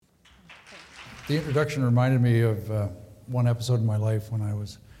The introduction reminded me of one episode in my life when I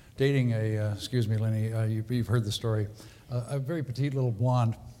was dating excuse me, Lenny, you've heard the story, a very petite little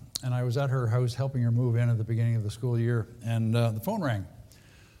blonde, and I was at her house helping her move in at the beginning of the school year, and the phone rang.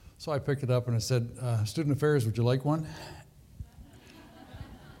 So I picked it up and it said, "Student Affairs, would you like one?"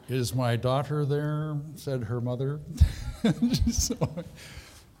 "Is my daughter there?" said her mother. So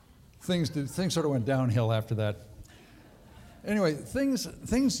things sort of went downhill after that. Anyway,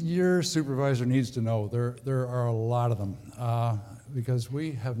 things your supervisor needs to know, there are a lot of them, because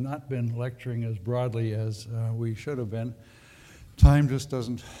we have not been lecturing as broadly as we should have been. Time just there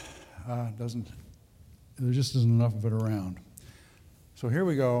just isn't enough of it around. So here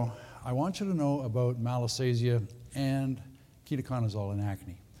we go. I want you to know about Malesthesia and ketoconazole in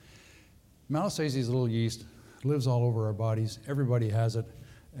acne. Malesthesia is a little yeast, lives all over our bodies, everybody has it.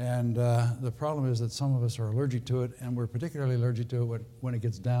 And the problem is that some of us are allergic to it, and we're particularly allergic to it when it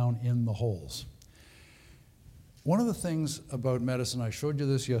gets down in the holes. One of the things about medicine, I showed you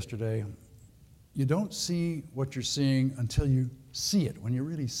this yesterday, you don't see what you're seeing until you see it, when you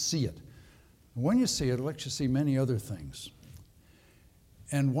really see it. When you see it, it lets you see many other things.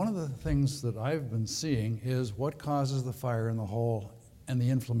 And one of the things that I've been seeing is what causes the fire in the hole and the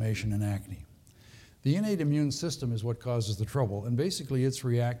inflammation in acne. The innate immune system is what causes the trouble, and basically it's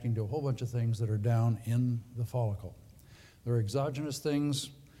reacting to a whole bunch of things that are down in the follicle. There are exogenous things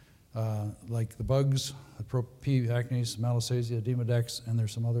like the bugs, the P. acnes, Malesthesia, Demodex, and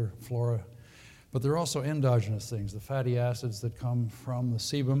there's some other flora. But there are also endogenous things, the fatty acids that come from the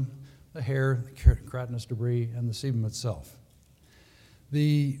sebum, the hair, the keratinous debris, and the sebum itself.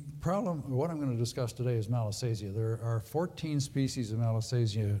 The problem, what I'm going to discuss today is Malesthesia. There are 14 species of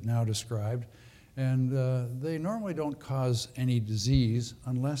Malesthesia now described, and they normally don't cause any disease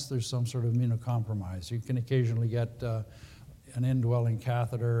unless there's some sort of immunocompromise. You can occasionally get an indwelling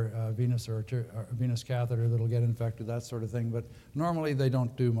catheter, venous catheter that'll get infected, that sort of thing, but normally they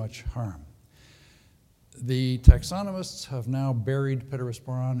don't do much harm. The taxonomists have now buried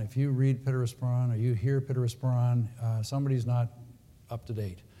pityrosporin. If you read pityrosporin or you hear pityrosporin, somebody's not up to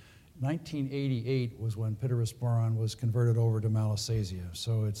date. 1988 was when pityrosporin was converted over to Malesthesia.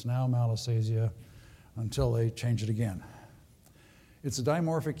 So it's now Malesthesia until they change it again. It's a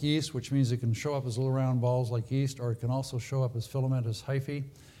dimorphic yeast, which means it can show up as little round balls like yeast, or it can also show up as filamentous hyphae.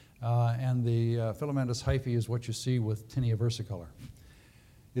 And the filamentous hyphae is what you see with tinea versicolor.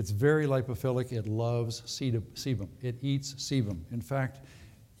 It's very lipophilic. It loves sebum. It eats sebum. In fact,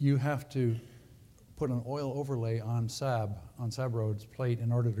 you have to put an oil overlay on Sabrode's plate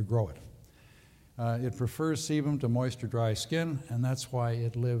in order to grow it. It prefers sebum to moist or dry skin, and that's why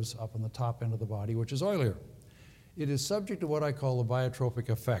it lives up on the top end of the body, which is oilier. It is subject to what I call the biotropic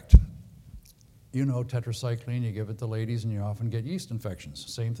effect. You know tetracycline, you give it to ladies and you often get yeast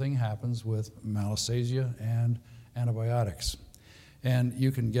infections. Same thing happens with Malesthesia and antibiotics. And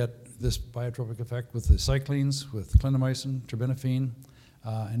you can get this biotropic effect with the cyclines, with clindamycin, terbinafine,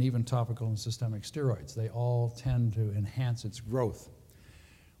 and even topical and systemic steroids. They all tend to enhance its growth,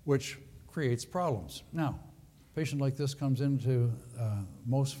 which creates problems. Now, a patient like this comes into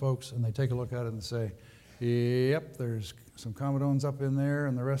most folks and they take a look at it and say, yep, there's some comedones up in there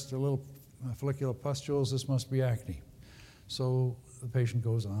and the rest are little follicular pustules, this must be acne. So the patient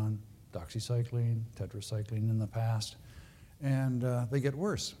goes on doxycycline, tetracycline in the past, and they get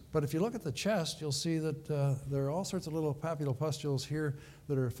worse. But if you look at the chest, you'll see that there are all sorts of little papulopustules here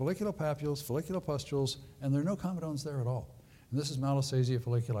that are follicular papules, follicular pustules, and there are no comedones there at all. And this is Malesthesia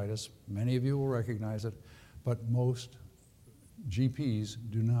folliculitis. Many of you will recognize it, but most GPs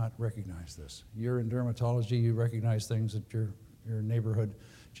do not recognize this. You're in dermatology, you recognize things that your neighborhood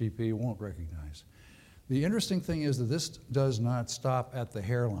GP won't recognize. The interesting thing is that this does not stop at the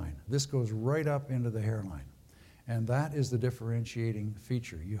hairline. This goes right up into the hairline. And that is the differentiating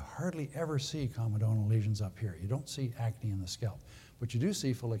feature. You hardly ever see comedonal lesions up here. You don't see acne in the scalp, but you do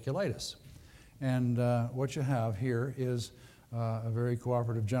see folliculitis. And what you have here is a very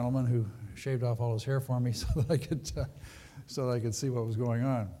cooperative gentleman who shaved off all his hair for me so that I could see what was going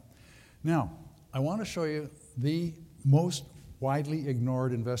on. Now, I want to show you the most widely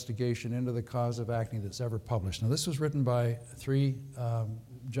ignored investigation into the cause of acne that's ever published. Now, this was written by 3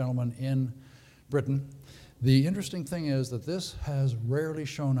 gentlemen in Britain. The interesting thing is that this has rarely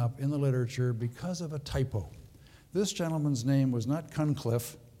shown up in the literature because of a typo. This gentleman's name was not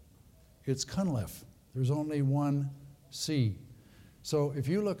Cunliffe, it's Cunliffe. There's only one C. So if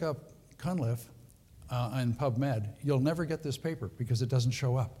you look up Cunliffe in PubMed, you'll never get this paper because it doesn't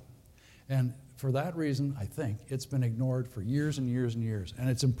show up. And for that reason, I think, it's been ignored for years and years and years. And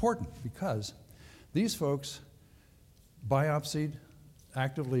it's important because these folks biopsied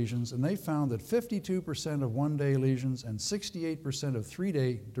active lesions, and they found that 52% of one-day lesions and 68% of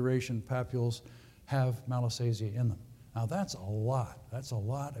three-day duration papules have Malesthesia in them. Now that's a lot. That's a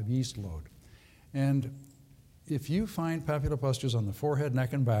lot of yeast load. And if you find papulopustules on the forehead,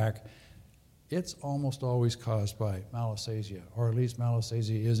 neck, and back, it's almost always caused by Malesthesia, or at least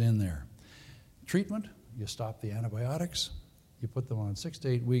Malesthesia is in there. Treatment, you stop the antibiotics, you put them on 6 to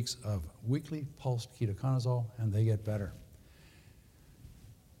 8 weeks of weekly pulsed ketoconazole, and they get better.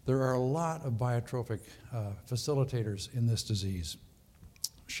 There are a lot of biotrophic facilitators in this disease.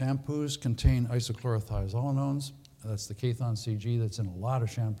 Shampoos contain isochlorothiazolinones. That's the Kathon CG that's in a lot of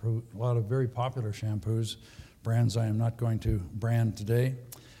shampoo, a lot of very popular shampoos, brands I am not going to brand today,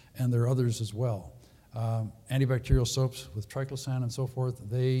 and there are others as well. Antibacterial soaps with triclosan and so forth,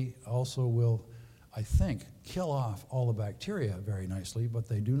 they also will, I think, kill off all the bacteria very nicely, but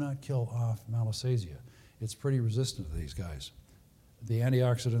they do not kill off Malesthesia. It's pretty resistant to these guys. The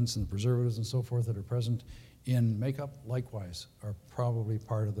antioxidants and the preservatives and so forth that are present in makeup, likewise, are probably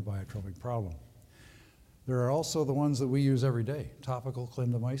part of the biotropic problem. There are also the ones that we use every day, topical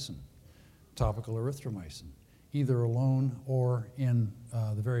clindamycin, topical erythromycin, either alone or in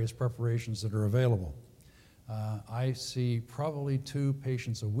the various preparations that are available. I see probably 2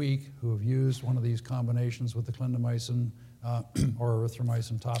 patients a week who have used one of these combinations with the clindamycin or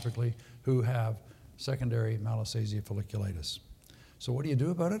erythromycin topically who have secondary Malesthesia folliculitis. So what do you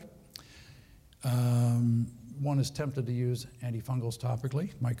do about it? One is tempted to use antifungals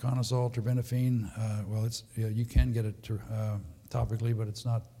topically, miconazole, terbinafine. Well, you can get it topically, but it's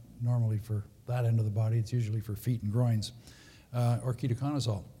not normally for that end of the body. It's usually for feet and groins, or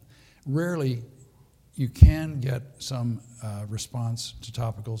ketoconazole. Rarely, you can get some response to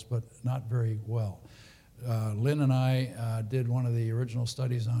topicals, but not very well. Lynn and I did one of the original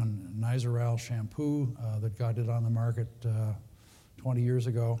studies on Nizoral shampoo that got it on the market 20 years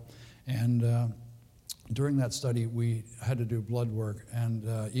ago, and during that study we had to do blood work, and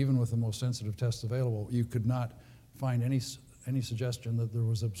even with the most sensitive tests available, you could not find any suggestion that there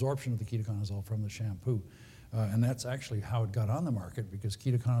was absorption of the ketoconazole from the shampoo. And that's actually how it got on the market, because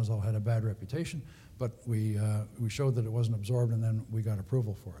ketoconazole had a bad reputation, but we showed that it wasn't absorbed, and then we got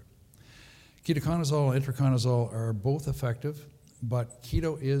approval for it. Ketoconazole and itraconazole are both effective, but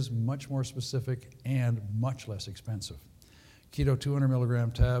keto is much more specific and much less expensive. Keto 200 milligram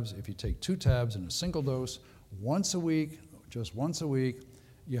tabs, if you take 2 tabs in a single dose, once a week, just once a week,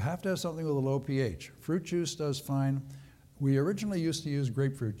 you have to have something with a low pH. Fruit juice does fine. We originally used to use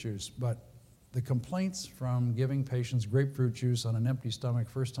grapefruit juice, but the complaints from giving patients grapefruit juice on an empty stomach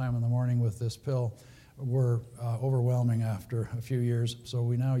first time in the morning with this pill were overwhelming after a few years. So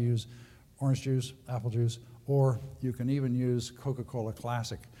we now use orange juice, apple juice, or you can even use Coca-Cola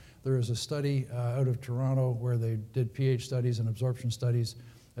Classic. There is a study out of Toronto where they did pH studies and absorption studies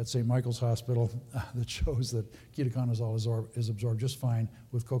at St. Michael's Hospital that shows that ketoconazole is absorbed just fine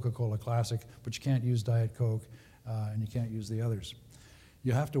with Coca-Cola Classic, but you can't use Diet Coke and you can't use the others.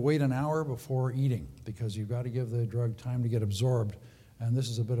 You have to wait an hour before eating because you've got to give the drug time to get absorbed, and this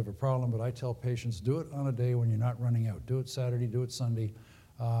is a bit of a problem, but I tell patients do it on a day when you're not running out. Do it Saturday, do it Sunday,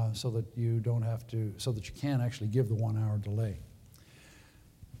 so that you don't have to, so that you can actually give the 1 hour delay.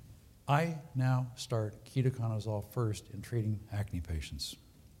 I now start ketoconazole first in treating acne patients,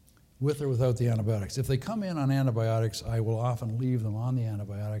 with or without the antibiotics. If they come in on antibiotics, I will often leave them on the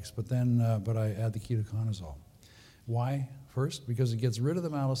antibiotics, but I add the ketoconazole. Why? First, because it gets rid of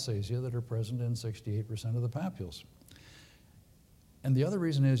the Malesthesia that are present in 68% of the papules. And the other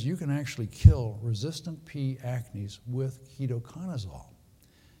reason is you can actually kill resistant P. acnes with ketoconazole.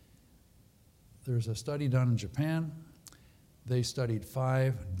 There's a study done in Japan. They studied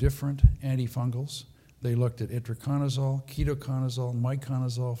 5 different antifungals. They looked at itraconazole, ketoconazole,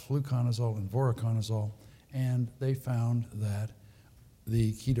 miconazole, fluconazole, and voriconazole, and they found that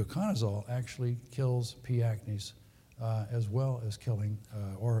the ketoconazole actually kills P. acnes as well as killing,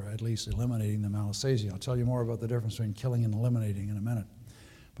 or at least eliminating the Malesthesia. I'll tell you more about the difference between killing and eliminating in a minute.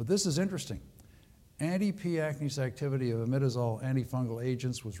 But this is interesting. Anti-P. acnes activity of imidazole antifungal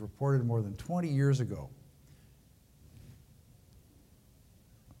agents was reported more than 20 years ago.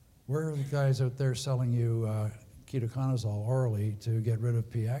 Where are the guys out there selling you ketoconazole orally to get rid of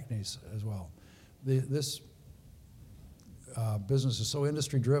P. acnes as well? This business is so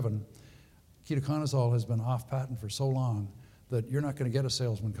industry-driven. Ketoconazole has been off patent for so long that you're not going to get a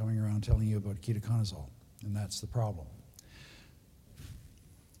salesman coming around telling you about ketoconazole, and that's the problem.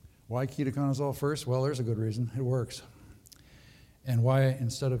 Why ketoconazole first? Well, there's a good reason. It works. And why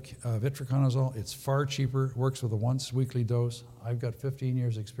instead of itraconazole? It's far cheaper, works with a once-weekly dose. I've got 15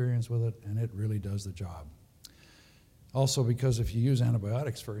 years experience with it, and it really does the job. Also, because if you use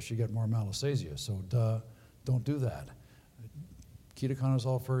antibiotics first, you get more Malesthesia. So don't do that.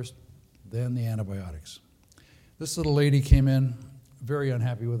 Ketoconazole first, then the antibiotics. This little lady came in very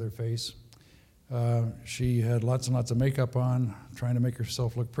unhappy with her face. She had lots and lots of makeup on, trying to make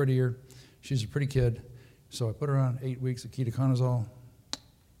herself look prettier. She's a pretty kid, so I put her on 8 weeks of ketoconazole.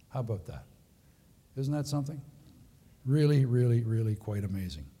 How about that? Isn't that something? Really, really, really quite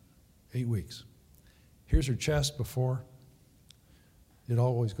amazing. 8 weeks. Here's her chest before. It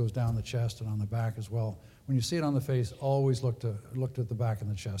always goes down the chest and on the back as well. When you see it on the face, always look at the back and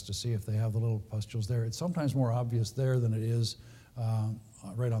the chest to see if they have the little pustules there. It's sometimes more obvious there than it is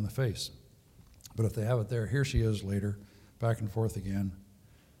right on the face. But if they have it there, here she is later, back and forth again.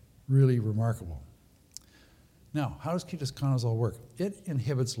 Really remarkable. Now, how does ketoconazole work? It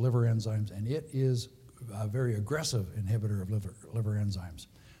inhibits liver enzymes, and it is a very aggressive inhibitor of liver enzymes.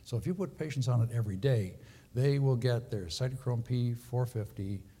 So if you put patients on it every day, they will get their cytochrome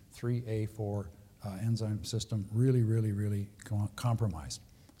P450, 3A4 enzyme system really, really, really compromised.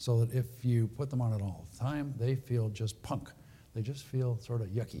 So that if you put them on it all the time, they feel just punk. They just feel sort of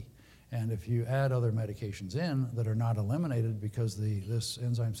yucky. And if you add other medications in that are not eliminated because this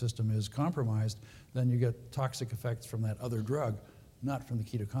enzyme system is compromised, then you get toxic effects from that other drug, not from the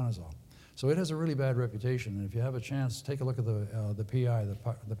ketoconazole. So it has a really bad reputation, and if you have a chance, take a look at the PI,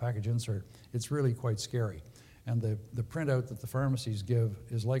 the package insert. It's really quite scary. And the printout that the pharmacies give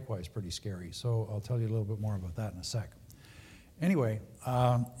is likewise pretty scary, so I'll tell you a little bit more about that in a sec. Anyway,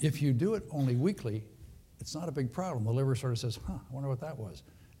 if you do it only weekly, it's not a big problem. The liver sort of says, I wonder what that was,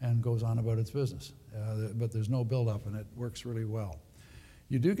 and goes on about its business. But there's no buildup, and it works really well.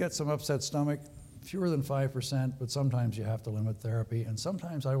 You do get some upset stomach, fewer than 5%, but sometimes you have to limit therapy. And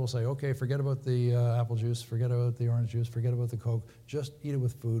sometimes I will say, okay, forget about the apple juice, forget about the orange juice, forget about the Coke, just eat it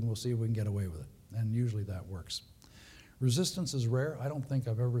with food and we'll see if we can get away with it. And usually that works. Resistance is rare. I don't think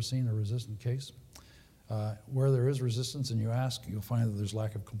I've ever seen a resistant case. Where there is resistance and you ask, you'll find that there's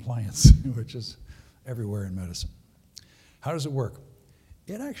lack of compliance, which is everywhere in medicine. How does it work?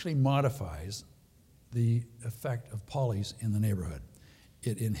 It actually modifies the effect of polys in the neighborhood.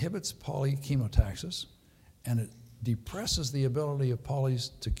 It inhibits polychemotaxis, and it depresses the ability of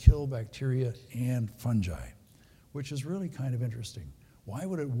polys to kill bacteria and fungi, which is really kind of interesting. Why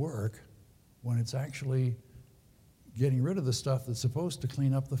would it work when it's actually getting rid of the stuff that's supposed to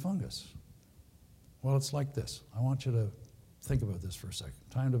clean up the fungus? Well, it's like this. I want you to think about this for a second.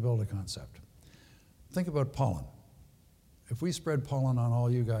 Time to build a concept. Think about pollen. If we spread pollen on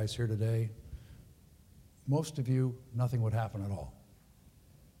all you guys here today, most of you, nothing would happen at all.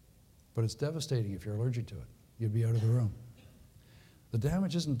 But it's devastating if you're allergic to it. You'd be out of the room. The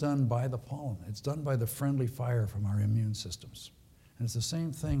damage isn't done by the pollen. It's done by the friendly fire from our immune systems. And it's the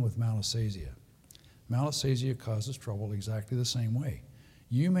same thing with Malesthesia. Malesthesia causes trouble exactly the same way.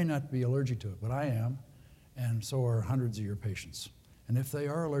 You may not be allergic to it, but I am, and so are hundreds of your patients. And if they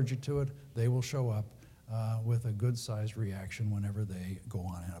are allergic to it, they will show up with a good-sized reaction whenever they go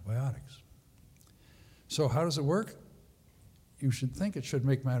on antibiotics. So how does it work? You should think it should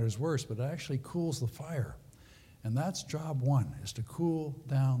make matters worse, but it actually cools the fire. And that's job one, is to cool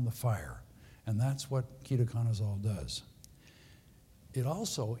down the fire. And that's what ketoconazole does. It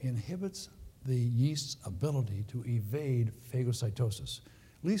also inhibits the yeast's ability to evade phagocytosis.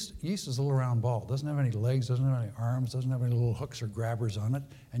 Yeast is a little round ball. It doesn't have any legs, doesn't have any arms, doesn't have any little hooks or grabbers on it,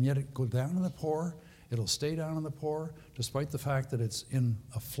 and yet it goes down in the pore. It'll stay down in the pore, despite the fact that it's in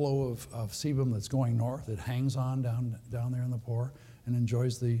a flow of sebum that's going north. It hangs on down there in the pore and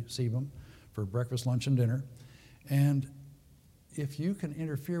enjoys the sebum for breakfast, lunch, and dinner. And if you can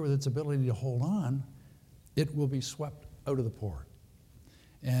interfere with its ability to hold on, it will be swept out of the pore.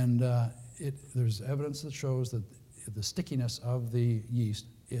 And there's evidence that shows that the stickiness of the yeast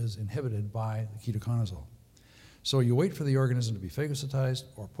is inhibited by the ketoconazole. So you wait for the organism to be phagocytized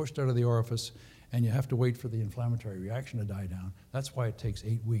or pushed out of the orifice, and you have to wait for the inflammatory reaction to die down. That's why it takes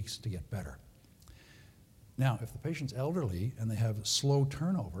 8 weeks to get better. Now, if the patient's elderly and they have slow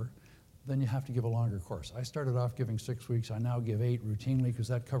turnover, then you have to give a longer course. I started off giving 6 weeks. I now give 8 routinely because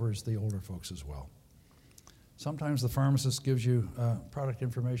that covers the older folks as well. Sometimes the pharmacist gives you product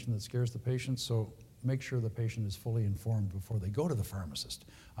information that scares the patient, so make sure the patient is fully informed before they go to the pharmacist.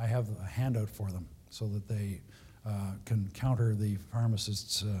 I have a handout for them so that they can counter the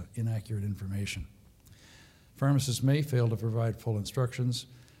pharmacist's inaccurate information. Pharmacists may fail to provide full instructions,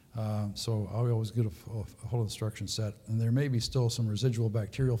 so I always get a whole instruction set, and there may be still some residual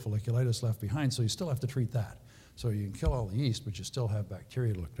bacterial folliculitis left behind, so you still have to treat that. So you can kill all the yeast, but you still have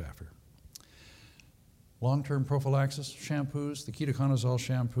bacteria looked after. Long-term prophylaxis shampoos, the ketoconazole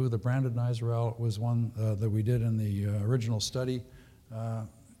shampoo, the branded Nizoral was one that we did in the original study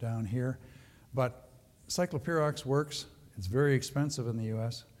down here. But cyclopirox works. It's very expensive in the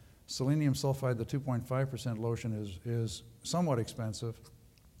U.S. Selenium sulfide, the 2.5% lotion, is somewhat expensive.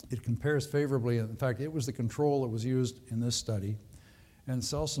 It compares favorably. In fact, it was the control that was used in this study. And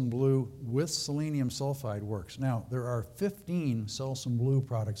Selsun Blue with selenium sulfide works. Now, there are 15 Selsun Blue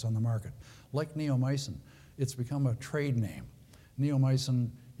products on the market. Like neomycin, it's become a trade name.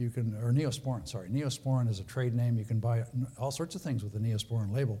 Neomycin, or Neosporin, sorry. Neosporin is a trade name. You can buy all sorts of things with the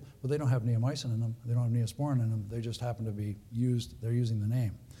Neosporin label, but they don't have neomycin in them. They don't have Neosporin in them. They just happen to be used. They're using the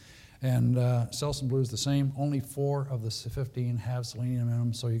name. And Selsun Blue is the same. Only 4 of the 15 have selenium in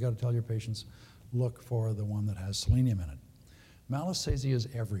them, so you got to tell your patients, look for the one that has selenium in it. Malesthesia is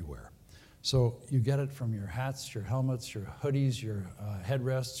everywhere. So you get it from your hats, your helmets, your hoodies, your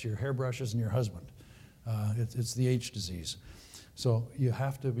headrests, your hairbrushes, and your husband. It's the H disease. So you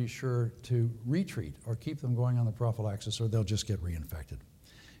have to be sure to retreat or keep them going on the prophylaxis, or they'll just get reinfected.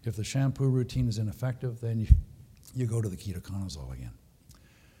 If the shampoo routine is ineffective, then you go to the ketoconazole again.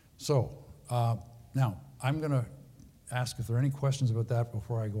 So now I'm going to ask if there are any questions about that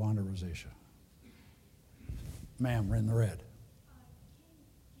before I go on to rosacea. Ma'am, we're in the red.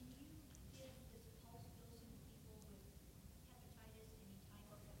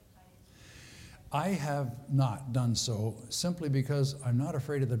 I have not done so simply because I'm not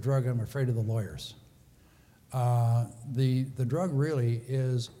afraid of the drug, I'm afraid of the lawyers. The drug really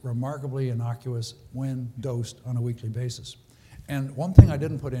is remarkably innocuous when dosed on a weekly basis. And one thing I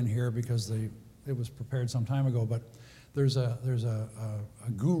didn't put in here because it was prepared some time ago, but there's a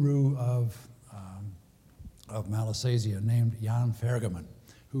guru of Malesthesia named Jan Fergeman,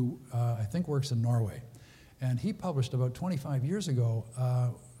 who I think works in Norway. And he published about 25 years ago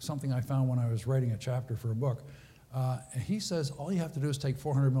something I found when I was writing a chapter for a book. And he says all you have to do is take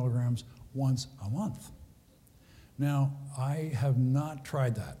 400 milligrams once a month. Now, I have not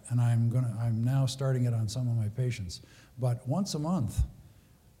tried that, and I'm now starting it on some of my patients. But once a month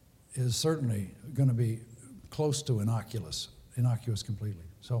is certainly going to be close to innocuous completely.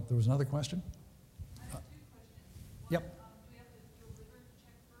 So there was another question? I have 2 questions. One, yep. Do we have to do a liver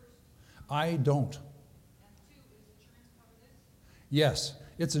check first? I don't. And 2, is insurance cover this? Yes,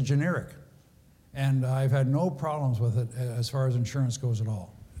 it's a generic, and I've had no problems with it as far as insurance goes at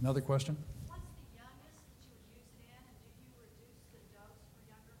all. Another question? What's the youngest that you would use it in, and do you reduce the dose for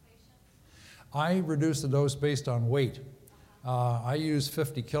younger patients? I reduce the dose based on weight. I use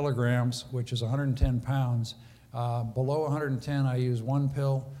 50 kilograms, which is 110 pounds. Below 110, I use 1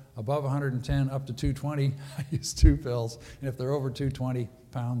 pill. Above 110, up to 220, I use 2 pills. And if they're over 220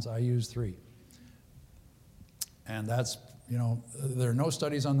 pounds, I use 3. And that's, there are no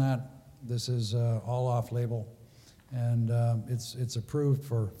studies on that. This is all off-label. And it's approved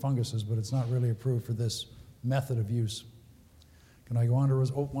for funguses, but it's not really approved for this method of use. Can I go on to,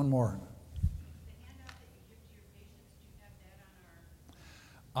 one more.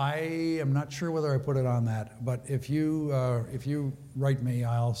 I am not sure whether I put it on that, but if you write me,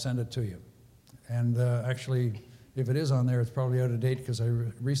 I'll send it to you. And actually, if it is on there, it's probably out of date because I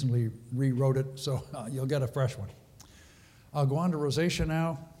recently rewrote it, so you'll get a fresh one. I'll go on to rosacea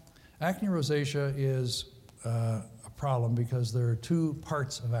now. Acne rosacea is a problem because there are 2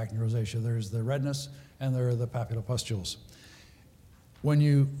 parts of acne rosacea. There's the redness and there are the papulopustules. When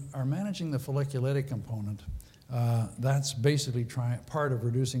you are managing the folliculitic component, that's basically part of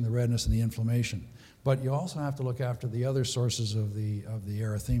reducing the redness and the inflammation. But you also have to look after the other sources of the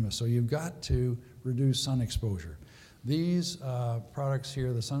erythema. So you've got to reduce sun exposure. These products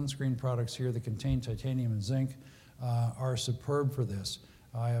here, the sunscreen products here that contain titanium and zinc, are superb for this.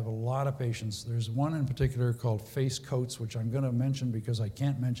 I have a lot of patients. There's one in particular called Face Coats, which I'm going to mention because I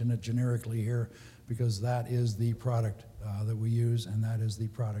can't mention it generically here because that is the product that we use and that is the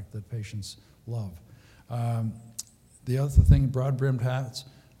product that patients love. The other thing, broad-brimmed hats,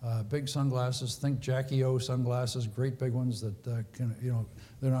 big sunglasses. Think Jackie O sunglasses, great big ones that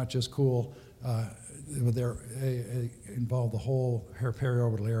they're not just cool, but they involve the whole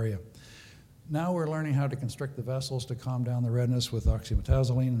periorbital area. Now we're learning how to constrict the vessels to calm down the redness with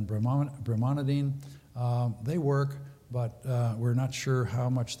oxymetazoline and brimonidine. They work, but we're not sure how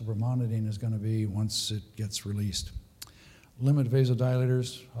much the brimonidine is going to be once it gets released. Limit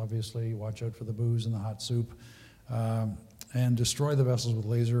vasodilators, obviously, watch out for the booze and the hot soup. And destroy the vessels with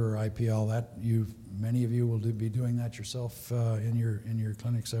laser or IPL. Many of you will be doing that yourself in your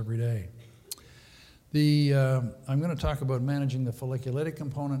clinics every day. I'm going to talk about managing the folliculitic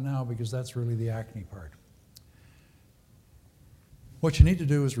component now because that's really the acne part. What you need to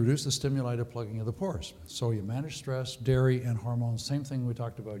do is reduce the stimuli to plugging of the pores. So you manage stress, dairy, and hormones, same thing we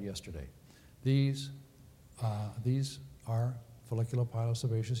talked about yesterday. These are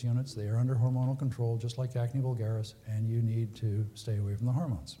folliculopilosebaceous units. They are under hormonal control, just like acne vulgaris, and you need to stay away from the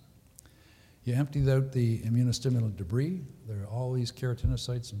hormones. You empty out the immunostimulant debris. There are all these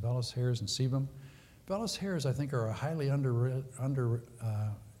keratinocytes and vellus hairs and sebum. Vellus hairs, I think, are a highly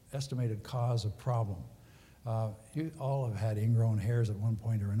underestimated cause of problem. You all have had ingrown hairs at one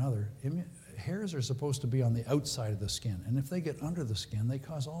point or another. Hairs are supposed to be on the outside of the skin, and if they get under the skin, they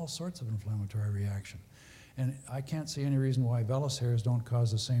cause all sorts of inflammatory reaction. And I can't see any reason why vellus hairs don't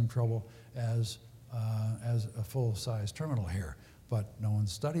cause the same trouble as a full-size terminal hair. But no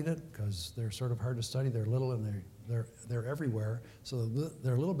one's studied it because they're sort of hard to study. They're little and they're everywhere, so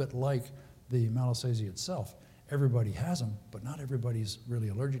they're a little bit like the Malesthesia itself. Everybody has them, but not everybody's really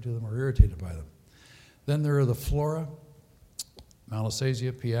allergic to them or irritated by them. Then there are the flora,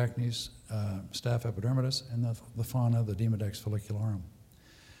 Malesthesia, P. acnes, Staph epidermidis, and the fauna, the Demodex follicularum.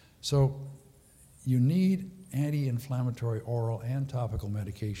 So you need anti-inflammatory oral and topical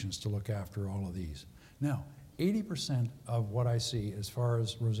medications to look after all of these. Now, 80% of what I see as far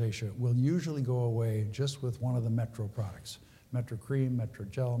as rosacea will usually go away just with one of the Metro products. Metro cream, Metro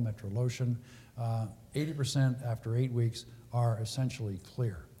gel, Metro lotion. 80% after 8 weeks are essentially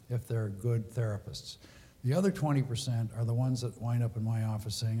clear if they're good therapists. The other 20% are the ones that wind up in my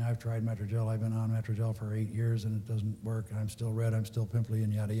office saying, I've tried Metrogel, I've been on Metrogel for 8 years and it doesn't work, and I'm still red, I'm still pimply,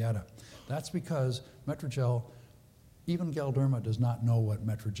 and yada yada. That's because Metrogel, even Galderma does not know what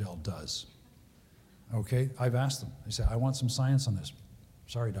Metrogel does. Okay, I've asked them. They say, I want some science on this.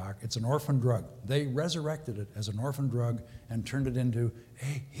 Sorry, doc, it's an orphan drug. They resurrected it as an orphan drug and turned it into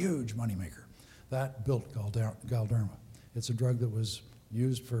a huge moneymaker. That built Galderma. It's a drug that was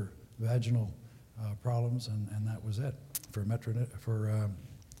used for vaginal problems, and that was it. For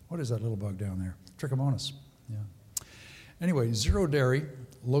what is that little bug down there? Trichomonas. Yeah. Anyway, zero dairy,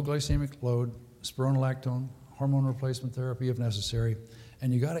 low glycemic load, spironolactone, hormone replacement therapy if necessary,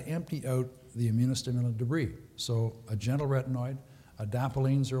 and you got to empty out the immunostimulant debris. So a gentle retinoid,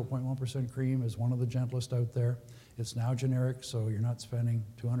 adapalene 0.1% cream is one of the gentlest out there. It's now generic, so you're not spending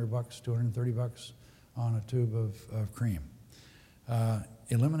 $200, $230 on a tube of cream.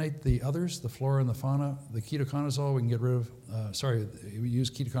 Eliminate the others, the flora and the fauna. The ketoconazole we can get rid of, we use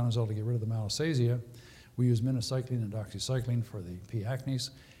ketoconazole to get rid of the Malesthesia. We use minocycline and doxycycline for the P. acnes,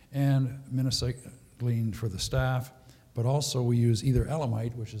 and minocycline for the staph, but also we use either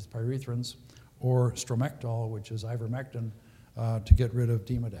elamite, which is pyrethrins, or stromectol, which is ivermectin, to get rid of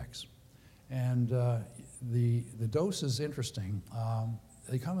Demodex. And the dose is interesting.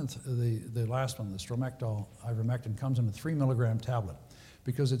 They come in the last one, the stromectol, ivermectin, comes in a 3 milligram tablet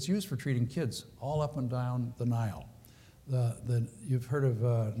because it's used for treating kids all up and down the Nile. You've heard of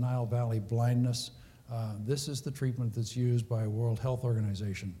Nile Valley blindness. This is the treatment that's used by World Health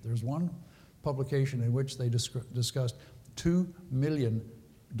Organization. There's one publication in which they discussed 2 million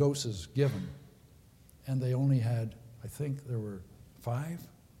doses given, and they only had, I think there were 5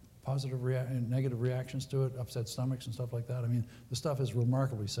 positive and negative reactions to it, upset stomachs and stuff like that. I mean, the stuff is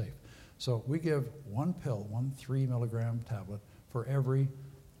remarkably safe. So we give one pill, one 3 milligram tablet for every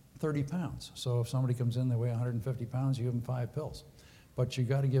 30 pounds. So if somebody comes in, they weigh 150 pounds, you give them 5 pills. But you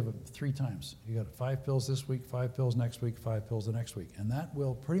got to give them 3 times. You got 5 pills this week, 5 pills next week, 5 pills the next week. And that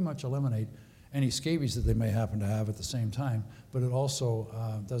will pretty much eliminate any scabies that they may happen to have at the same time, but it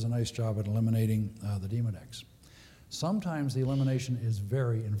also does a nice job at eliminating the Demodex. Sometimes the elimination is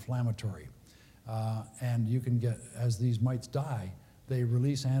very inflammatory, and you can get, as these mites die, they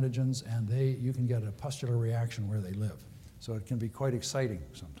release antigens, and you can get a pustular reaction where they live. So it can be quite exciting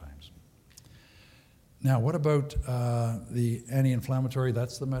sometimes. Now, what about the anti-inflammatory?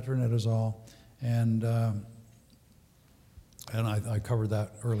 That's the metronidazole, and I covered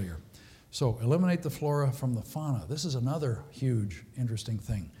that earlier. So eliminate the flora from the fauna. This is another huge, interesting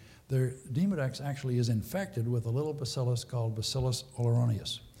thing. The Demodex actually is infected with a little bacillus called Bacillus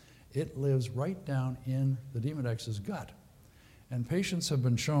oleronius. It lives right down in the Demodex's gut. And patients have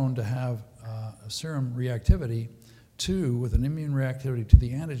been shown to have a serum reactivity with an immune reactivity to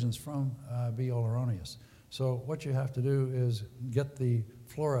the antigens from B. oleronius. So what you have to do is get the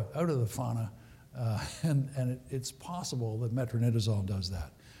flora out of the fauna, and it's possible that metronidazole does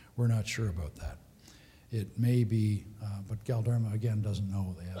that. We're not sure about that. It may be, but Galderma, again, doesn't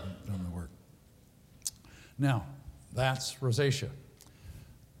know. They haven't done the work. Now, that's rosacea.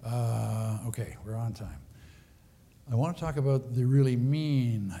 Okay, we're on time. I want to talk about the really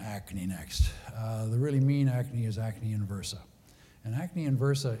mean acne next. The really mean acne is acne inversa. And acne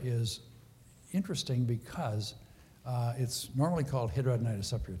inversa is interesting because It's normally called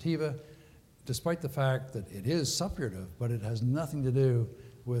hidradenitis suppurativa, despite the fact that it is suppurative, but it has nothing to do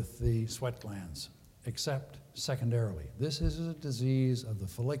with the sweat glands, except secondarily. This is a disease of the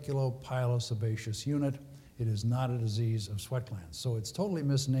folliculopilosebaceous unit. It is not a disease of sweat glands. So it's totally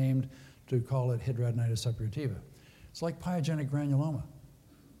misnamed to call it hidradenitis suppurativa. It's like pyogenic granuloma.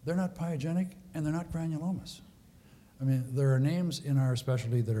 They're not pyogenic and they're not granulomas. I mean, there are names in our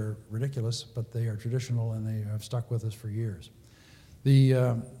specialty that are ridiculous, but they are traditional and they have stuck with us for years.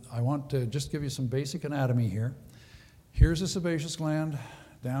 I want to just give you some basic anatomy here. Here's the sebaceous gland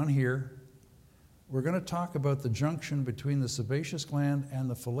down here. We're going to talk about the junction between the sebaceous gland and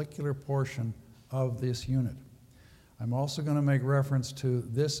the follicular portion of this unit. I'm also going to make reference to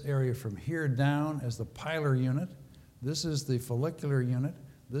this area from here down as the pilar unit. This is the follicular unit.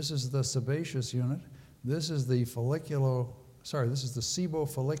 This is the sebaceous unit. This is the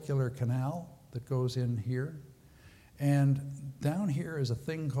sebofollicular canal that goes in here. And down here is a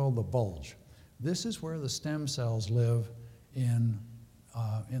thing called the bulge. This is where the stem cells live in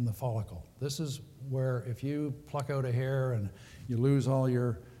the follicle. This is where if you pluck out a hair and you lose all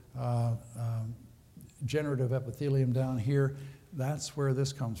your generative epithelium down here, that's where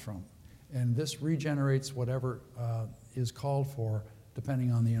this comes from. And this regenerates whatever is called for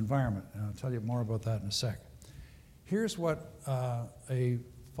depending on the environment. And I'll tell you more about that in a sec. Here's what a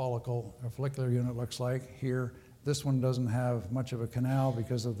follicular unit looks like here. This one doesn't have much of a canal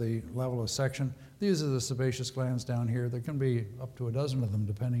because of the level of section. These are the sebaceous glands down here. There can be up to a dozen of them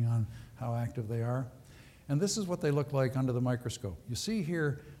depending on how active they are. And this is what they look like under the microscope. You see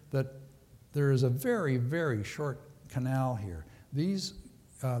here that there is a very, very short canal here.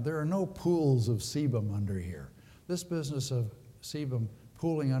 There are no pools of sebum under here. This business of sebum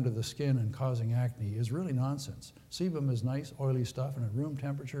pooling under the skin and causing acne is really nonsense. Sebum is nice, oily stuff, and at room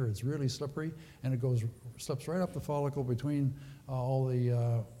temperature, it's really slippery, and it slips right up the follicle between all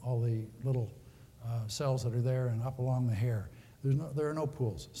the little cells that are there and up along the hair. There are no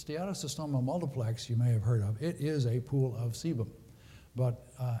pools. Steatocystoma multiplex, you may have heard of, it is a pool of sebum, but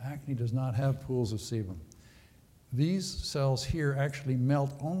acne does not have pools of sebum. These cells here actually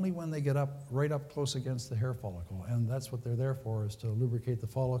melt only when they get right up close against the hair follicle, and that's what they're there for, is to lubricate the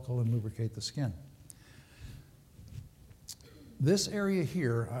follicle and lubricate the skin. This area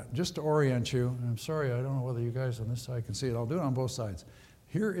here, just to orient you, and I'm sorry, I don't know whether you guys on this side can see it. I'll do it on both sides.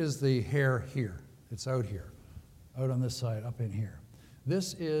 Here is the hair here. It's out here, out on this side, up in here.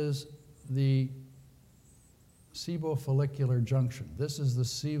 This is the sebofollicular junction. This is the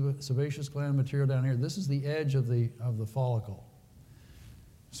sebaceous gland material down here. This is the edge of the follicle.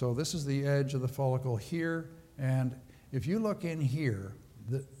 So this is the edge of the follicle here, and if you look in here,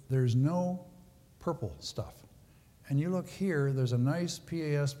 there's no purple stuff. And you look here, there's a nice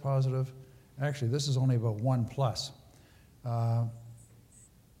PAS positive. Actually, this is only about 1+.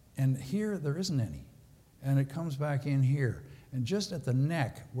 And here, there isn't any. And it comes back in here. And just at the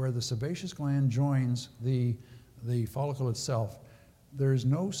neck, where the sebaceous gland joins the follicle itself, there's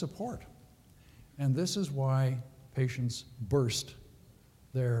no support. And this is why patients burst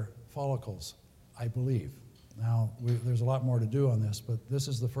their follicles, I believe. Now, there's a lot more to do on this, but this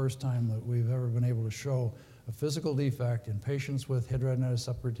is the first time that we've ever been able to show a physical defect in patients with hidradenitis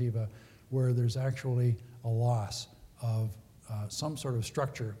suppurativa where there's actually a loss of some sort of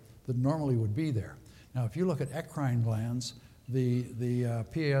structure that normally would be there. Now, if you look at eccrine glands, the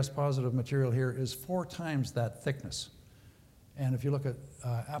PAS positive material here is 4 times that thickness. And if you look at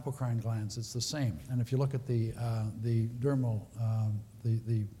apocrine glands, it's the same. And if you look at the dermal,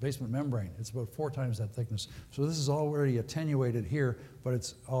 the basement membrane, it's about 4 times that thickness. So this is already attenuated here, but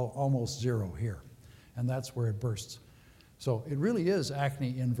it's almost 0 here. And that's where it bursts. So it really is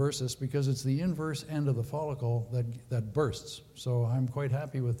acne inversus because it's the inverse end of the follicle that bursts. So I'm quite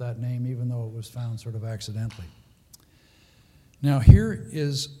happy with that name, even though it was found sort of accidentally. Now here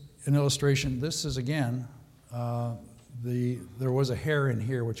is an illustration. This is, again, there was a hair in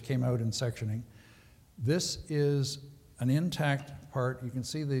here which came out in sectioning. This is an intact part. You can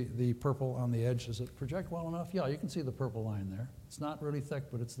see the purple on the edge. Does it project well enough? Yeah, you can see the purple line there. It's not really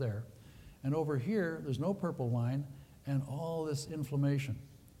thick, but it's there. And over here, there's no purple line and all this inflammation.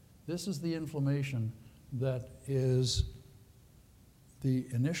 This is the inflammation that is the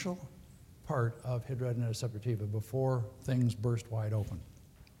initial part of hidradenitis suppurativa before things burst wide open.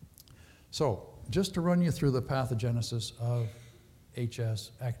 So, just to run you through the pathogenesis of HS,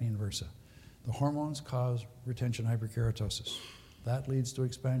 acne inversa. The hormones cause retention hyperkeratosis. That leads to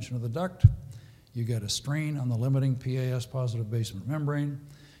expansion of the duct. You get a strain on the limiting PAS positive basement membrane.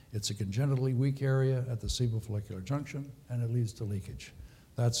 It's a congenitally weak area at the sebofollicular junction, and it leads to leakage.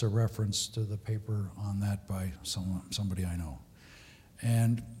 That's a reference to the paper on that by somebody I know.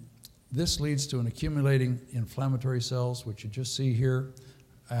 And this leads to an accumulating inflammatory cells, which you just see here,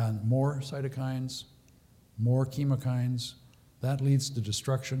 and more cytokines, more chemokines. That leads to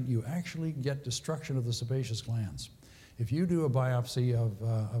destruction. You actually get destruction of the sebaceous glands. If you do a biopsy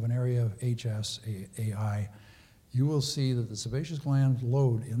of an area of HSAI, you will see that the sebaceous gland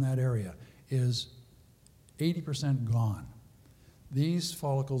load in that area is 80% gone. These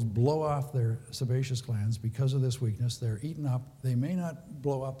follicles blow off their sebaceous glands because of this weakness. They're eaten up. They may not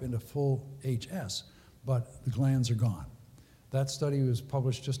blow up into full HS, but the glands are gone. That study was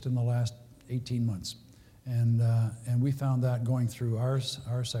published just in the last 18 months. And we found that going through our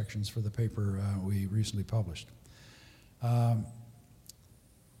sections for the paper we recently published. The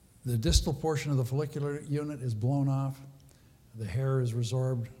distal portion of the follicular unit is blown off. The hair is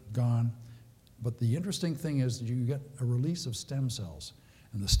resorbed, gone. But the interesting thing is that you get a release of stem cells.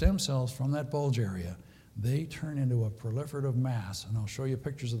 And the stem cells from that bulge area, they turn into a proliferative mass. And I'll show you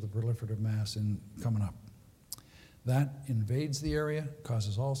pictures of the proliferative mass coming up. That invades the area,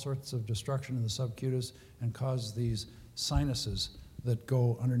 causes all sorts of destruction in the subcutis, and causes these sinuses that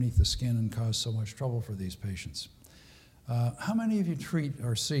go underneath the skin and cause so much trouble for these patients. How many of you treat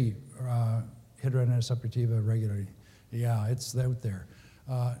or see hidradenitis suppurativa regularly? Yeah, it's out there.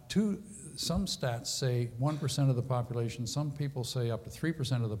 Some stats say 1% of the population, some people say up to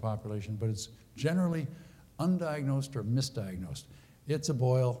 3% of the population, but it's generally undiagnosed or misdiagnosed. It's a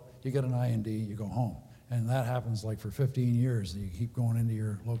boil, you get an IND, you go home. And that happens like for 15 years. You keep going into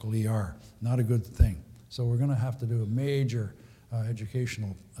your local ER. Not a good thing. So we're going to have to do a major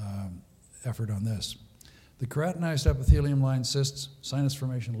educational effort on this. The keratinized epithelium line cysts, sinus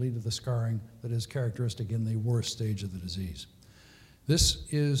formation lead to the scarring that is characteristic in the worst stage of the disease. This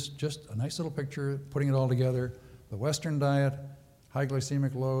is just a nice little picture, putting it all together. The Western diet, high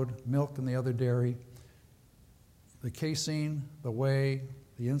glycemic load, milk and the other dairy, the casein, the whey,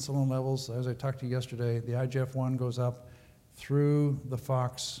 the insulin levels, as I talked to you yesterday, the IGF-1 goes up through the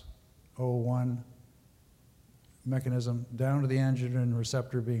FOXO1 mechanism down to the androgen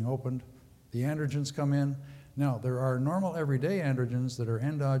receptor being opened. The androgens come in. Now, there are normal everyday androgens that are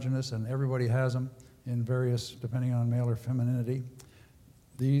endogenous, and everybody has them in various, depending on male or femininity.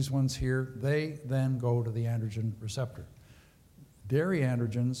 These ones here, they then go to the androgen receptor. Dairy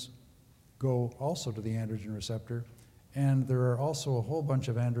androgens go also to the androgen receptor, and there are also a whole bunch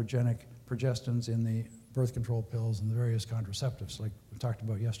of androgenic progestins in the birth control pills and the various contraceptives, like we talked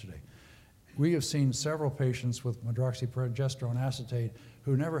about yesterday. We have seen several patients with medroxyprogesterone acetate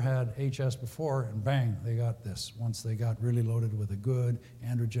who never had HS before, and bang, they got this once they got really loaded with a good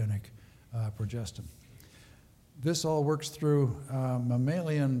androgenic progestin. This all works through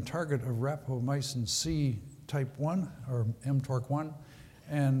mammalian target of rapamycin C type 1, or mTORC1,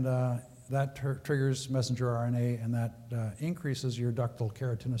 and that triggers messenger RNA, and that increases your ductal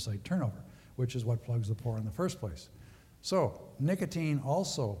keratinocyte turnover, which is what plugs the pore in the first place. So nicotine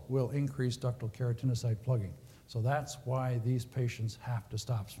also will increase ductal keratinocyte plugging. So that's why these patients have to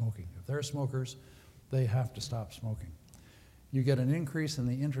stop smoking. If they're smokers, they have to stop smoking. You get an increase in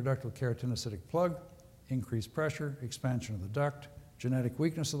the intraductal keratinocytic plug, increased pressure, expansion of the duct, genetic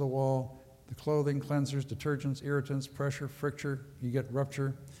weakness of the wall, the clothing, cleansers, detergents, irritants, pressure, friction, you get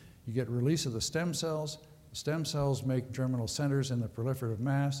rupture. You get release of the stem cells. The stem cells make germinal centers in the proliferative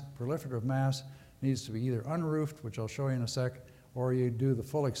mass. Proliferative mass needs to be either unroofed, which I'll show you in a sec, or you do the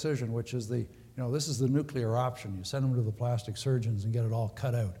full excision, which is this is the nuclear option. You send them to the plastic surgeons and get it all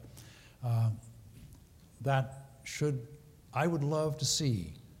cut out. I would love to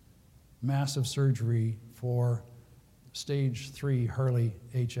see massive surgery for stage 3 Hurley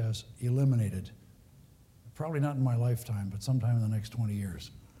HS eliminated. Probably not in my lifetime, but sometime in the next 20 years.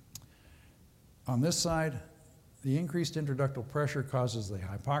 On this side, the increased intraductal pressure causes the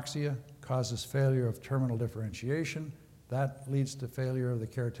hypoxia, causes failure of terminal differentiation. That leads to failure of the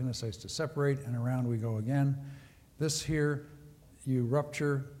keratinocytes to separate, and around we go again. This here, you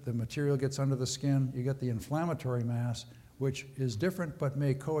rupture, the material gets under the skin, you get the inflammatory mass, which is different but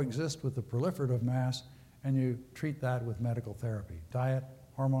may coexist with the proliferative mass, and you treat that with medical therapy. Diet,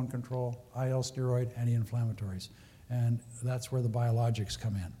 hormone control, IL steroid, anti-inflammatories. And that's where the biologics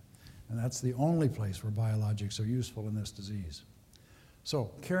come in. And that's the only place where biologics are useful in this disease.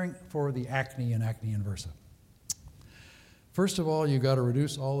 So, caring for the acne and acne inversa. First of all, you've got to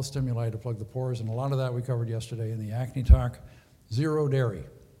reduce all the stimuli to plug the pores, and a lot of that we covered yesterday in the acne talk. Zero dairy.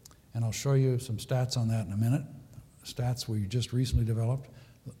 And I'll show you some stats on that in a minute. Stats we just recently developed.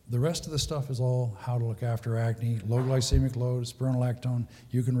 The rest of the stuff is all how to look after acne, low glycemic load, spironolactone.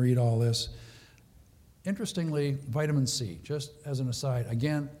 You can read all this. Interestingly, vitamin C, just as an aside,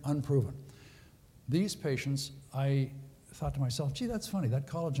 again, unproven. These patients, I thought to myself, gee, that's funny, that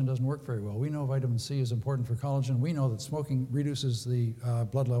collagen doesn't work very well. We know vitamin C is important for collagen. We know that smoking reduces the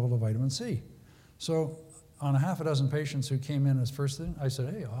blood level of vitamin C. So on a half a dozen patients who came in as first thing, I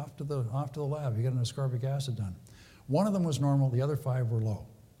said, hey, off to the lab, you get an ascorbic acid done. One of them was normal, the other 5 were low.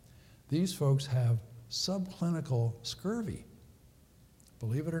 These folks have subclinical scurvy,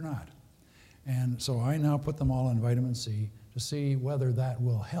 believe it or not. And so I now put them all on vitamin C to see whether that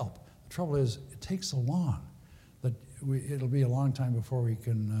will help. The trouble is, it takes so long that it'll be a long time before we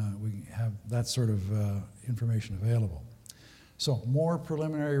have that sort of information available. So more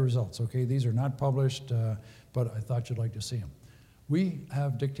preliminary results, okay? These are not published, but I thought you'd like to see them. We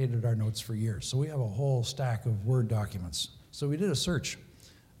have dictated our notes for years, so we have a whole stack of Word documents. So we did a search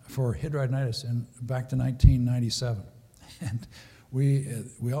for hidradenitis back to 1997. And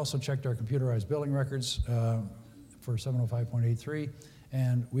we also checked our computerized billing records for 705.83,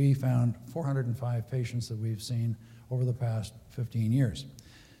 and we found 405 patients that we've seen over the past 15 years.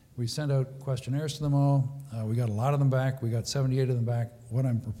 We sent out questionnaires to them all. We got a lot of them back. We got 78 of them back. What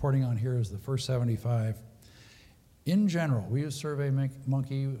I'm reporting on here is the first 75. In general, we use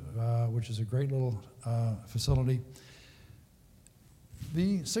SurveyMonkey, which is a great little facility.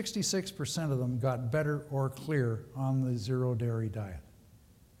 The 66% of them got better or clear on the zero-dairy diet.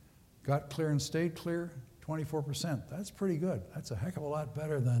 Got clear and stayed clear, 24%. That's pretty good. That's a heck of a lot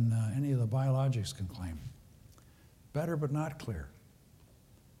better than any of the biologics can claim. Better but not clear,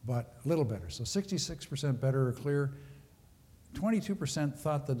 but a little better. So 66% better or clear. 22%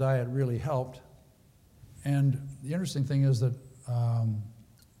 thought the diet really helped. And the interesting thing is that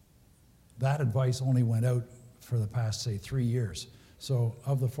that advice only went out for the past, say, 3 years. So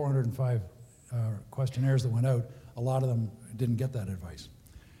of the 405 questionnaires that went out, a lot of them didn't get that advice.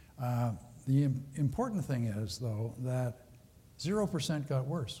 The important thing is, though, that 0% got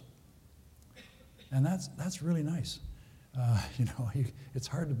worse. And that's really nice. It's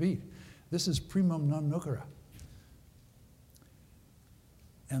hard to beat. This is primum non nocere.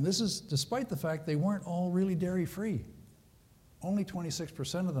 And this is despite the fact they weren't all really dairy-free. Only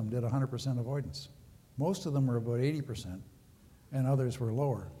 26% of them did 100% avoidance. Most of them were about 80%, and others were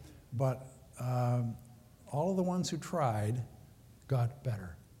lower. But all of the ones who tried got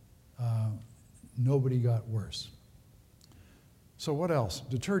better. Nobody got worse. So what else?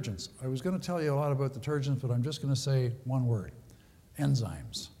 Detergents. I was going to tell you a lot about detergents, but I'm just going to say one word: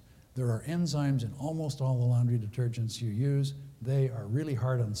 enzymes. There are enzymes in almost all the laundry detergents you use. They are really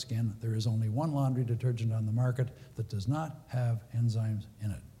hard on skin. There is only one laundry detergent on the market that does not have enzymes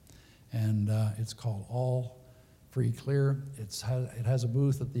in it. And it's called All Free Clear. It has a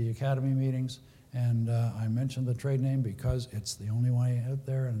booth at the Academy meetings. And I mentioned the trade name because it's the only way out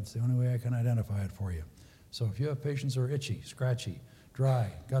there, and it's the only way I can identify it for you. So if you have patients who are itchy, scratchy, dry,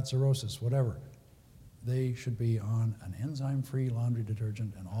 got cirrhosis, whatever, they should be on an enzyme-free laundry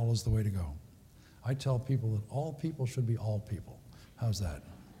detergent, and all is the way to go. I tell people that all people should be all people. How's that?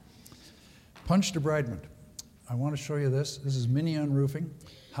 Punch debridement. I want to show you this. This is Minion roofing,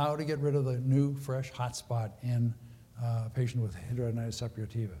 how to get rid of the new, fresh, hot spot in a patient with hidradenitis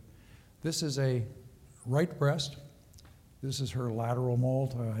suppurativa. This is a right breast. This is her lateral mole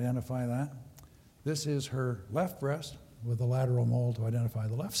to identify that. This is her left breast with a lateral mole to identify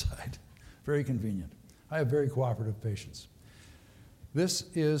the left side. Very convenient. I have very cooperative patients. This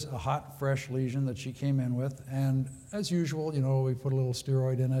is a hot, fresh lesion that she came in with, and as usual, we put a little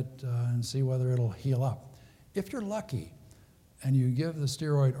steroid in it and see whether it'll heal up. If you're lucky and you give the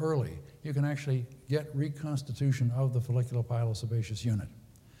steroid early, you can actually get reconstitution of the folliculopilosebaceous unit.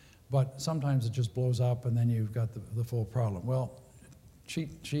 But sometimes it just blows up and then you've got the full problem. Well, she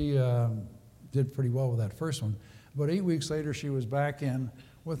did pretty well with that first one. About 8 weeks later, she was back in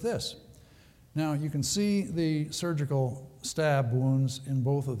with this. Now, you can see the surgical stab wounds in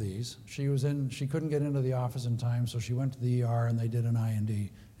both of these. She couldn't get into the office in time, so she went to the ER and they did an IND,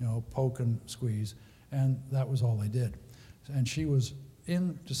 poke and squeeze, and that was all they did. And she was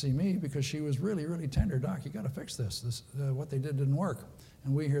in to see me because she was really, really tender. Doc, you got to fix this. What they did didn't work.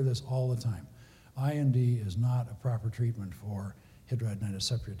 And we hear this all the time. IND is not a proper treatment for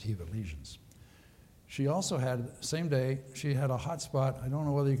hidradenitis suppurativa lesions. She also had, same day, she had a hot spot. I don't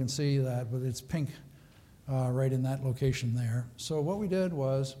know whether you can see that, but it's pink right in that location there. So what we did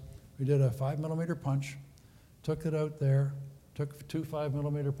was we did a 5mm punch, took it out there, took 2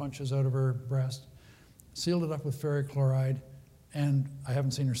 5mm punches out of her breast, sealed it up with ferric chloride, and I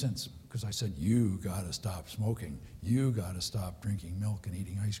haven't seen her since because I said, you got to stop smoking. You got to stop drinking milk and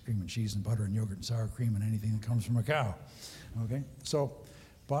eating ice cream and cheese and butter and yogurt and sour cream and anything that comes from a cow. Okay? So,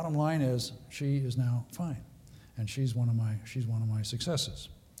 bottom line is she is now fine, and she's one of my successes.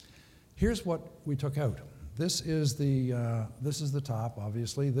 Here's what we took out. This is the top,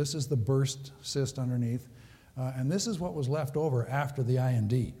 obviously. This is the burst cyst underneath, and this is what was left over after the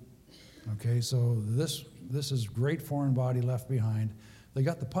IND. Okay, so this is great foreign body left behind. They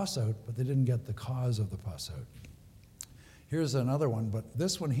got the pus out, but they didn't get the cause of the pus out. Here's another one, but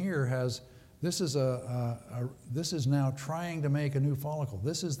this one here this is now trying to make a new follicle.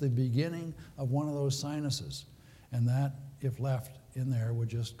 This is the beginning of one of those sinuses, and that, if left in there, would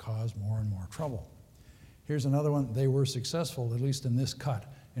just cause more and more trouble. Here's another one. They were successful, at least in this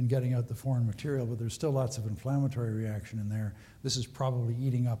cut, in getting out the foreign material, but there's still lots of inflammatory reaction in there. This is probably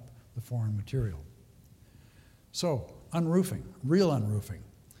eating up the foreign material. So, unroofing, real unroofing.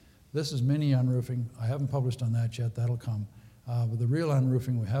 This is mini unroofing. I haven't published on that yet. That'll come. But the real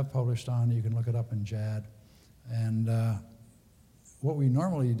unroofing we have published on. You can look it up in JAD. And what we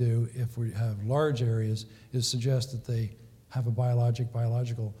normally do if we have large areas is suggest that they have a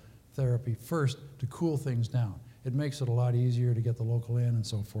biological therapy first to cool things down. It makes it a lot easier to get the local in and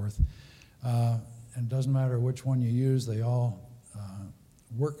so forth. And it doesn't matter which one you use. They all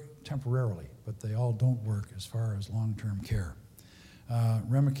work temporarily, but they all don't work as far as long-term care.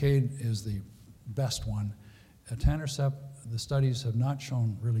 Remicade is the best one. Etanercept, the studies have not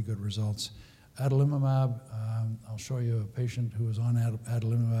shown really good results. Adalimumab, I'll show you a patient who was on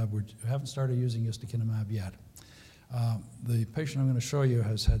adalimumab. We haven't started using ustekinumab yet. The patient I'm going to show you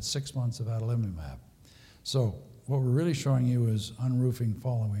has had 6 months of adalimumab. So what we're really showing you is unroofing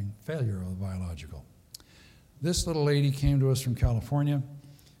following failure of the biological. This little lady came to us from California.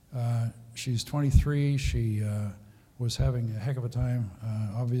 She's 23. She was having a heck of a time.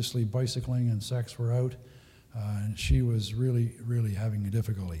 Obviously, bicycling and sex were out, and she was really, really having a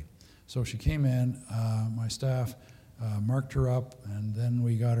difficulty. So she came in. My staff marked her up, and then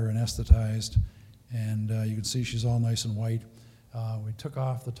we got her anesthetized. And you can see she's all nice and white. We took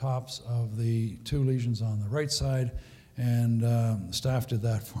off the tops of the 2 lesions on the right side, and the staff did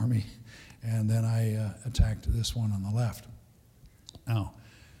that for me. And then I attacked this one on the left. Now,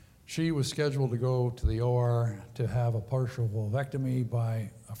 she was scheduled to go to the OR to have a partial vulvectomy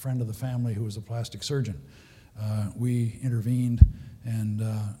by a friend of the family who was a plastic surgeon. We intervened and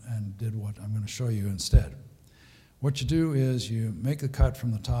did what I'm going to show you instead. What you do is you make the cut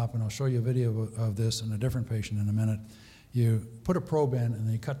from the top, and I'll show you a video of this in a different patient in a minute. You put a probe in, and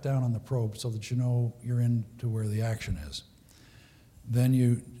then you cut down on the probe so that you know you're into where the action is. Then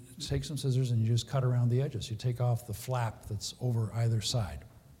you take some scissors and you just cut around the edges. You take off the flap that's over either side.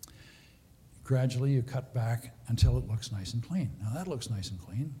 Gradually, you cut back until it looks nice and clean. Now, that looks nice and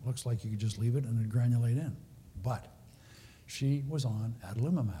clean. Looks like you could just leave it and it'd granulate in. But she was on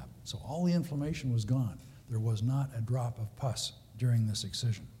adalimumab, so all the inflammation was gone. There was not a drop of pus during this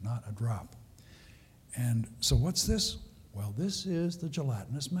excision, not a drop. And so what's this? Well, this is the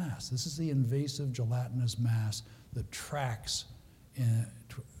gelatinous mass. This is the invasive gelatinous mass that tracks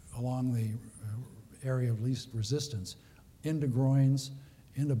along the area of least resistance into groins,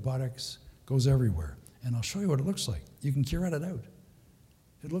 into buttocks, goes everywhere. And I'll show you what it looks like. You can curette it out.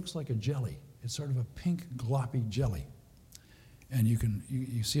 It looks like a jelly. It's sort of a pink, gloppy jelly. And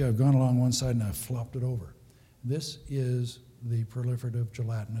you see I've gone along one side and I've flopped it over. This is the proliferative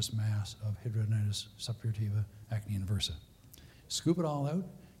gelatinous mass of hidradenitis suppurativa acne inversa. Scoop it all out,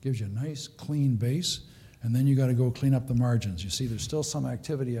 gives you a nice clean base, and then you got to go clean up the margins. You see there's still some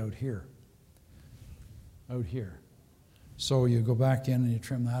activity out here. So you go back in and you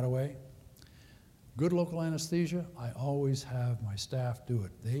trim that away. Good local anesthesia, I always have my staff do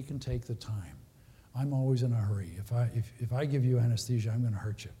it. They can take the time. I'm always in a hurry. If I give you anesthesia, I'm going to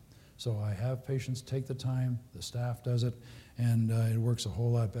hurt you. So I have patients take the time, the staff does it, and it works a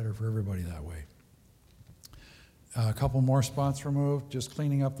whole lot better for everybody that way. A couple more spots removed, just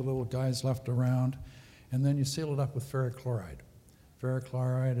cleaning up the little guys left around, and then you seal it up with ferric chloride. Ferric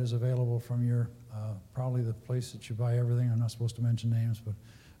chloride is available from your, probably the place that you buy everything. I'm not supposed to mention names, but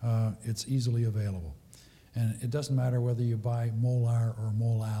it's easily available. And it doesn't matter whether you buy Molar or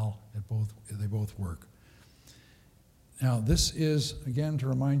Molal, they both work. Now this is, again to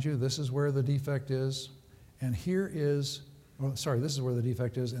remind you, this is where the defect is, and here is, this is where the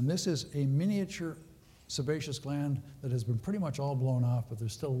defect is, and this is a miniature sebaceous gland that has been pretty much all blown off, but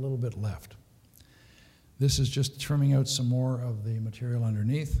there's still a little bit left. This is just trimming out some more of the material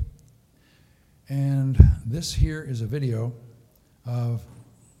underneath. And this here is a video of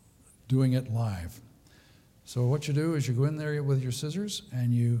doing it live. So what you do is you go in there with your scissors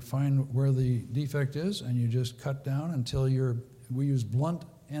and you find where the defect is and you just cut down until we use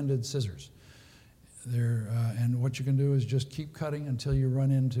blunt-ended scissors. And what you can do is just keep cutting until you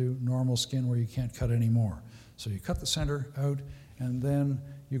run into normal skin where you can't cut anymore. So you cut the center out, and then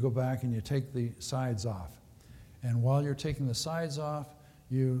you go back and you take the sides off. And while you're taking the sides off,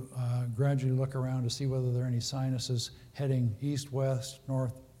 you gradually look around to see whether there are any sinuses heading east, west,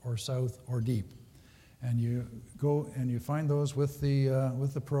 north, or south, or deep. And you go and you find those with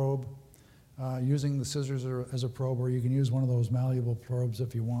the probe, using the scissors as a probe, or you can use one of those malleable probes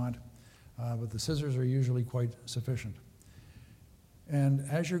if you want. But the scissors are usually quite sufficient. And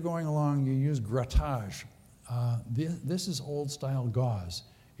as you're going along, you use grattage. This is old-style gauze.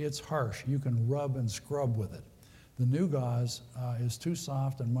 It's harsh. You can rub and scrub with it. The new gauze is too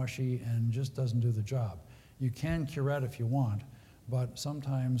soft and mushy and just doesn't do the job. You can curette if you want, but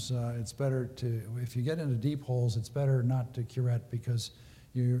sometimes it's better to, if you get into deep holes, it's better not to curette because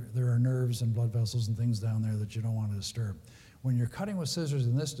there are nerves and blood vessels and things down there that you don't want to disturb. When you're cutting with scissors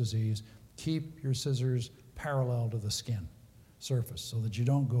in this disease, keep your scissors parallel to the skin surface so that you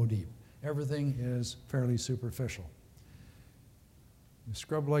don't go deep. Everything is fairly superficial. You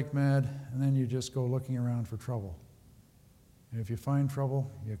scrub like mad, and then you just go looking around for trouble. And if you find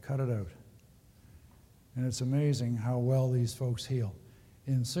trouble, you cut it out. And it's amazing how well these folks heal.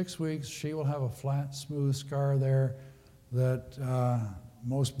 In 6 weeks, she will have a flat, smooth scar there that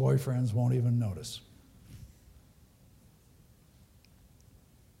most boyfriends won't even notice.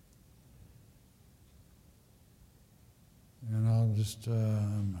 And I'll just,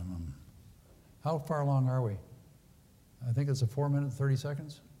 how far along are we? I think it's a 4 minute, 30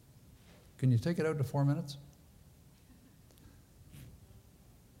 seconds. Can you take it out to 4 minutes?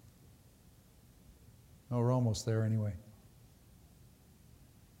 Oh, we're almost there anyway.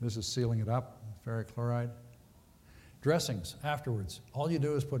 This is sealing it up, ferric chloride. Dressings afterwards. All you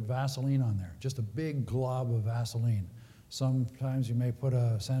do is put Vaseline on there, just a big glob of Vaseline. Sometimes you may put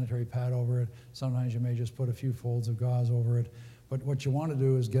a sanitary pad over it. Sometimes you may just put a few folds of gauze over it. But what you want to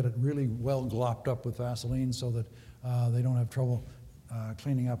do is get it really well glopped up with Vaseline so that they don't have trouble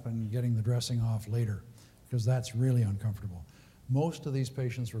cleaning up and getting the dressing off later, because that's really uncomfortable. Most of these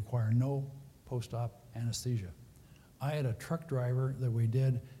patients require no post-op anesthesia. I had a truck driver that we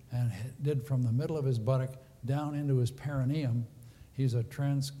did from the middle of his buttock down into his perineum. He's a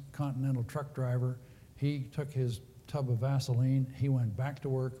transcontinental truck driver. He took his tub of Vaseline, he went back to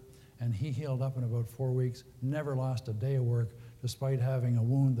work, and he healed up in about 4 weeks, never lost a day of work, despite having a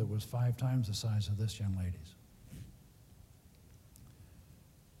wound that was 5 times the size of this young lady's.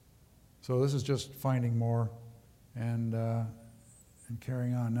 So this is just finding more and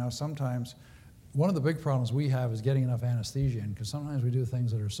carrying on. Now sometimes, one of the big problems we have is getting enough anesthesia in, because sometimes we do things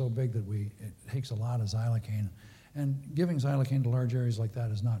that are so big that it takes a lot of xylocaine. And giving xylocaine to large areas like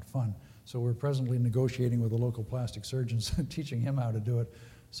that is not fun. So we're presently negotiating with the local plastic surgeons, teaching him how to do it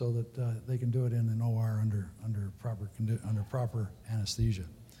so that they can do it in an OR under proper anesthesia.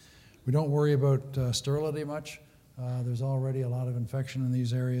 We don't worry about sterility much. There's already a lot of infection in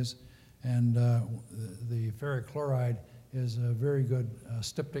these areas. And the ferric chloride is a very good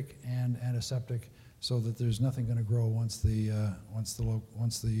styptic and antiseptic, so that there's nothing going to grow once the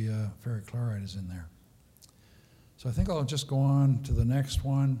ferric chloride is in there. So I think I'll just go on to the next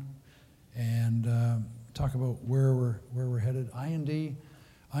one and talk about where we're headed.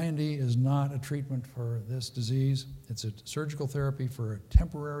 IND is not a treatment for this disease. It's a surgical therapy for a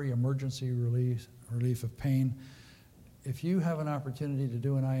temporary emergency relief of pain. If you have an opportunity to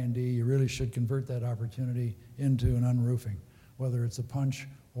do an IND, you really should convert that opportunity into an unroofing, whether it's a punch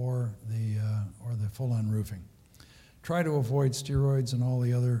or the full unroofing. Try to avoid steroids and all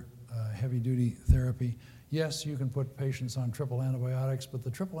the other heavy-duty therapy. Yes, you can put patients on triple antibiotics, but the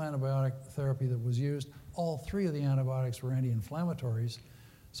triple antibiotic therapy that was used, all 3 of the antibiotics were anti-inflammatories.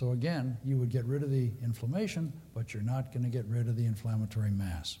 So again, you would get rid of the inflammation, but you're not going to get rid of the inflammatory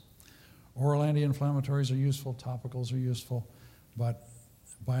mass. Oral anti-inflammatories are useful, topicals are useful, but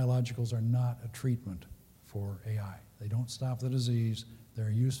biologicals are not a treatment for AI. They don't stop the disease. They're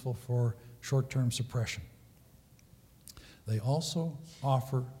useful for short-term suppression. They also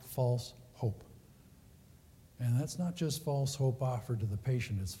offer false hope. And that's not just false hope offered to the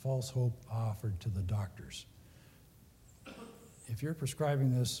patient, it's false hope offered to the doctors. If you're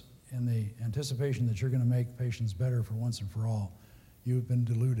prescribing this in the anticipation that you're going to make patients better for once and for all, you've been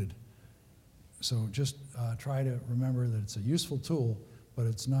deluded. So just try to remember that it's a useful tool, but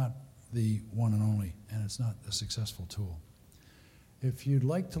it's not the one and only, and it's not a successful tool. If you'd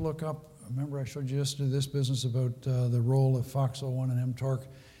like to look up, remember I showed you yesterday this business about the role of FOXO1 and mTORC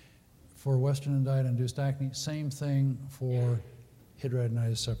for Western and diet-induced acne. Same thing for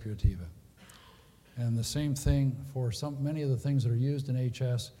hidradenitis suppurativa. And the same thing for many of the things that are used in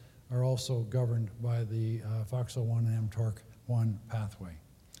HS are also governed by the FOXO1 and mTORC1 pathway.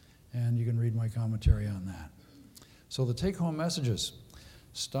 And you can read my commentary on that. So the take-home messages: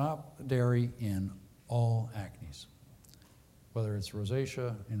 stop dairy in all acnes, whether it's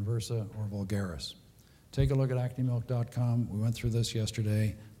rosacea, inversa, or vulgaris. Take a look at acnemilk.com. We went through this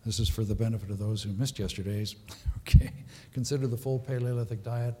yesterday. This is for the benefit of those who missed yesterday's. Okay. Consider the full Paleolithic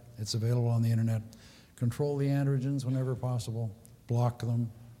diet. It's available on the internet. Control the androgens whenever possible. Block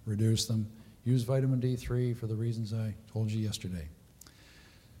them, reduce them. Use vitamin D3 for the reasons I told you yesterday.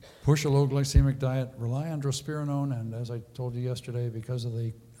 Push a low glycemic diet. Rely on drospirenone, and as I told you yesterday, because of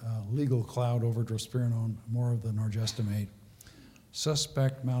the legal cloud over drospirenone, more of the norgestimate.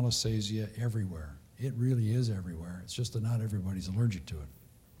 Suspect Malesthesia everywhere. It really is everywhere. It's just that not everybody's allergic to it.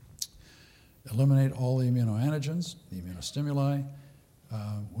 Eliminate all the immunoantigens, the immunostimuli.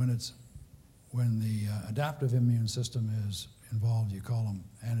 When the adaptive immune system is involved, you call them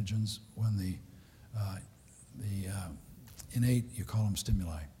antigens. When the innate, you call them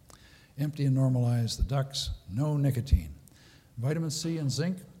stimuli. Empty and normalize the ducts. No nicotine. Vitamin C and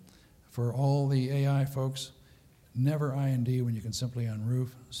zinc for all the AI folks. Never IND when you can simply unroof.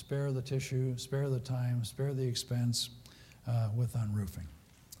 Spare the tissue, spare the time, spare the expense with unroofing.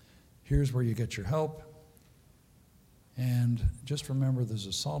 Here's where you get your help. And just remember, there's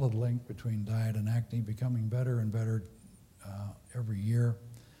a solid link between diet and acne, becoming better and better every year.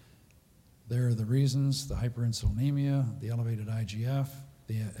 There are the reasons: the hyperinsulinemia, the elevated IGF,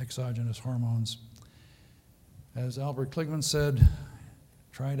 the exogenous hormones. As Albert Kligman said,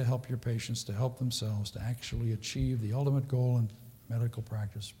 try to help your patients to help themselves to actually achieve the ultimate goal in medical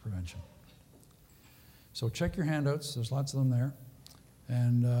practice: prevention. So check your handouts. There's lots of them there.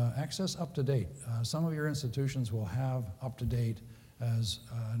 And access up-to-date. Some of your institutions will have up-to-date as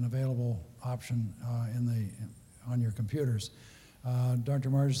an available option on your computers. Dr.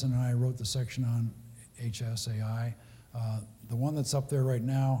 Margison and I wrote the section on HSAI. The one that's up there right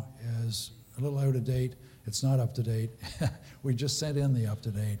now is a little out of date. It's not up to date. We just sent in the up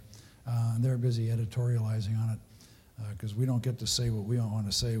to date. And they're busy editorializing on it because we don't get to say what we don't want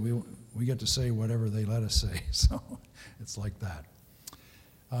to say. We get to say whatever they let us say. So it's like that.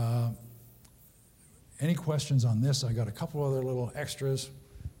 Any questions on this? I got a couple other little extras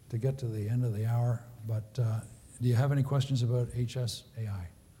to get to the end of the hour, but do you have any questions about HSAI? Okay.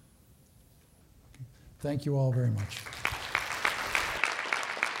 Thank you all very much.